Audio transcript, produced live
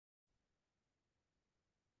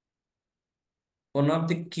One of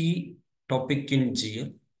the key topic in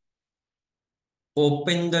GL,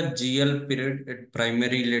 open the GL period at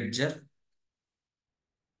primary ledger.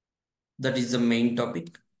 That is the main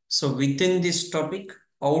topic. So within this topic,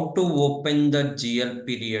 how to open the GL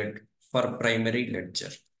period for primary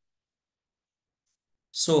ledger.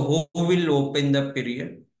 So who will open the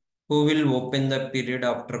period? Who will open the period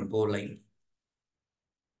after go live?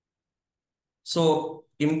 So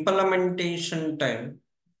implementation time,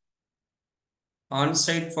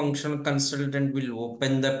 on-site functional consultant will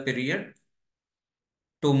open the period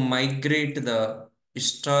to migrate the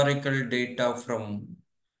historical data from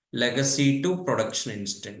legacy to production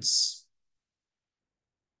instance.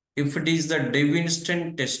 If it is the dev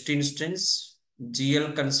instance, test instance,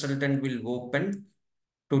 GL consultant will open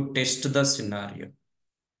to test the scenario.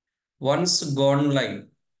 Once gone live,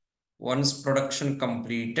 once production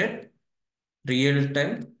completed, real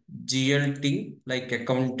time GL team like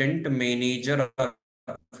accountant, manager, or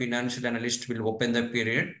financial analyst will open the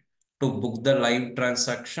period to book the live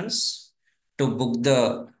transactions, to book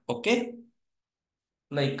the, okay,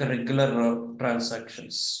 like regular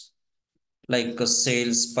transactions, like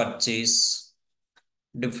sales, purchase,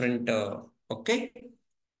 different, okay,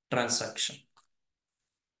 transaction.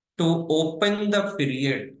 To open the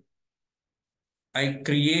period, I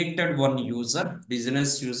created one user,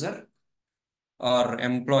 business user, or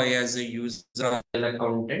employee as a user of an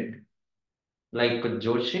accountant, like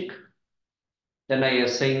Joshik. Then I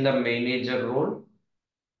assign the manager role.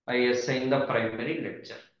 I assign the primary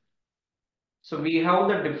ledger. So we have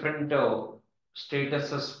the different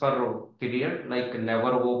statuses per period, like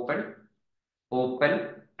never open, open,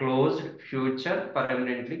 closed, future,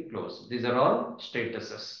 permanently closed. These are all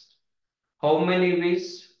statuses. How many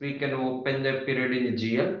ways we can open the period in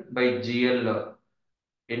GL? By GL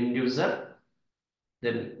end user,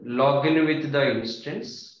 then log in with the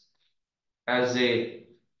instance as a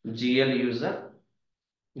GL user,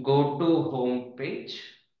 go to home page,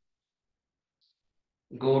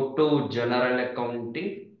 go to general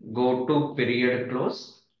accounting, go to period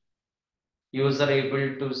close. User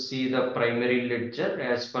able to see the primary ledger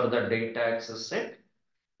as per the data access set.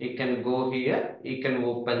 He can go here, he can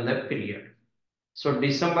open the period. So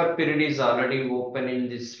December period is already open in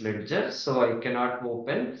this ledger, so I cannot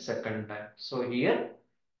open second time. So here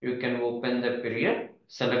you can open the period,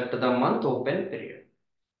 select the month, open period.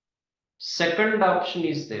 Second option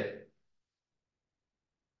is there.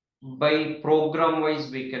 By program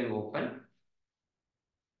wise we can open.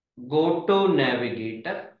 Go to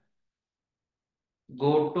navigator,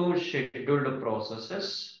 go to scheduled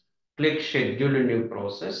processes, click schedule new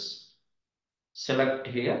process, select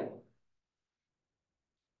here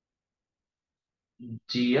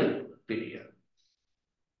GL period.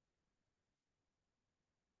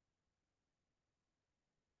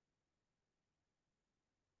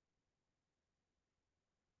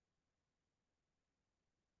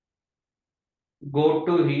 Go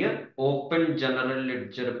to here, open general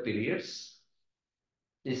ledger periods.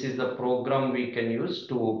 This is the program we can use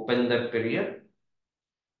to open the period.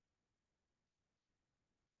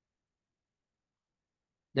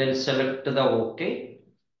 Then select the OK.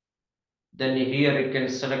 Then here you can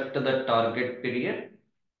select the target period.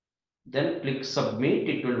 Then click submit,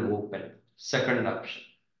 it will open. Second option.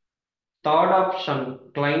 Third option,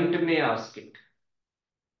 client may ask it.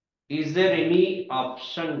 Is there any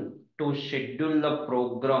option to schedule the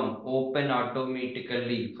program open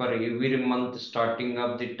automatically for every month starting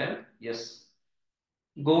of the time? Yes.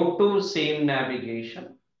 Go to same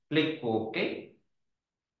navigation, click OK.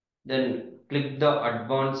 Then click the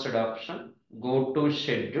advanced option, go to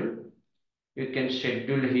schedule. You can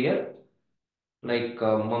schedule here like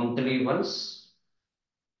monthly ones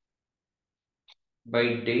by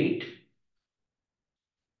date.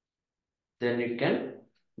 Then you can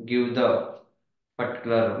give the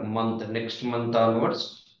particular month, next month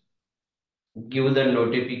onwards. Give the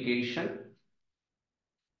notification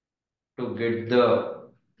to get the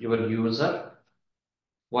your user.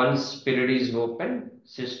 Once period is open,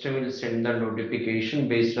 system will send the notification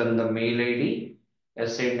based on the mail ID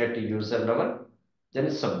assigned at user level, then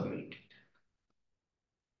submit.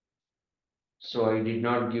 So I did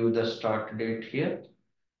not give the start date here.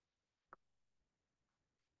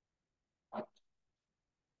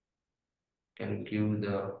 Can give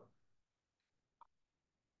the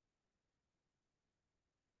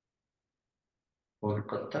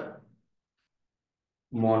Kolkata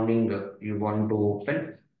morning. You want to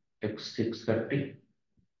open at 6:30.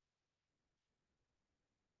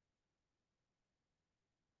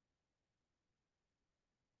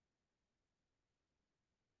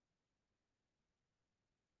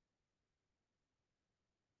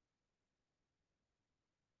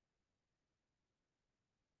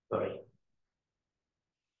 Sorry,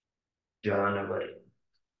 January.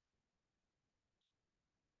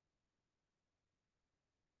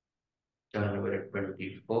 January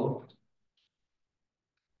 24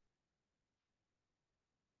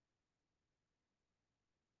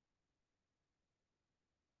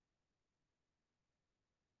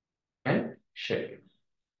 and schedule.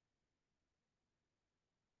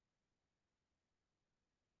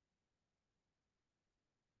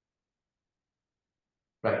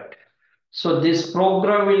 Right. So this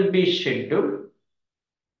program will be scheduled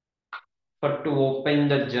for to open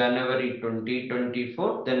the January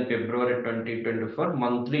 2024, then February 2024,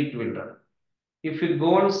 monthly it will run. If you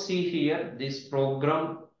go and see here, this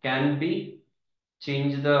program can be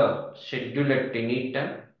change the schedule at any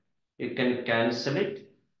time. You can cancel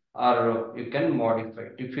it or you can modify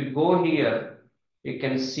it. If you go here, you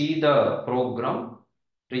can see the program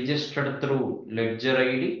registered through Ledger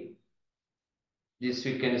ID. This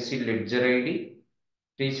you can see Ledger ID.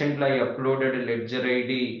 Recently I uploaded Ledger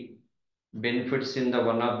ID benefits in the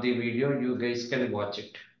one of the video. You guys can watch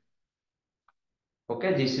it.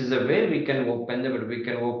 Okay, this is a way we can open the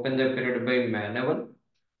period by manual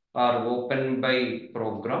or open by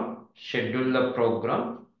program, schedule the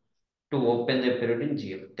program to open the period in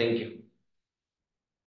GL. Thank you.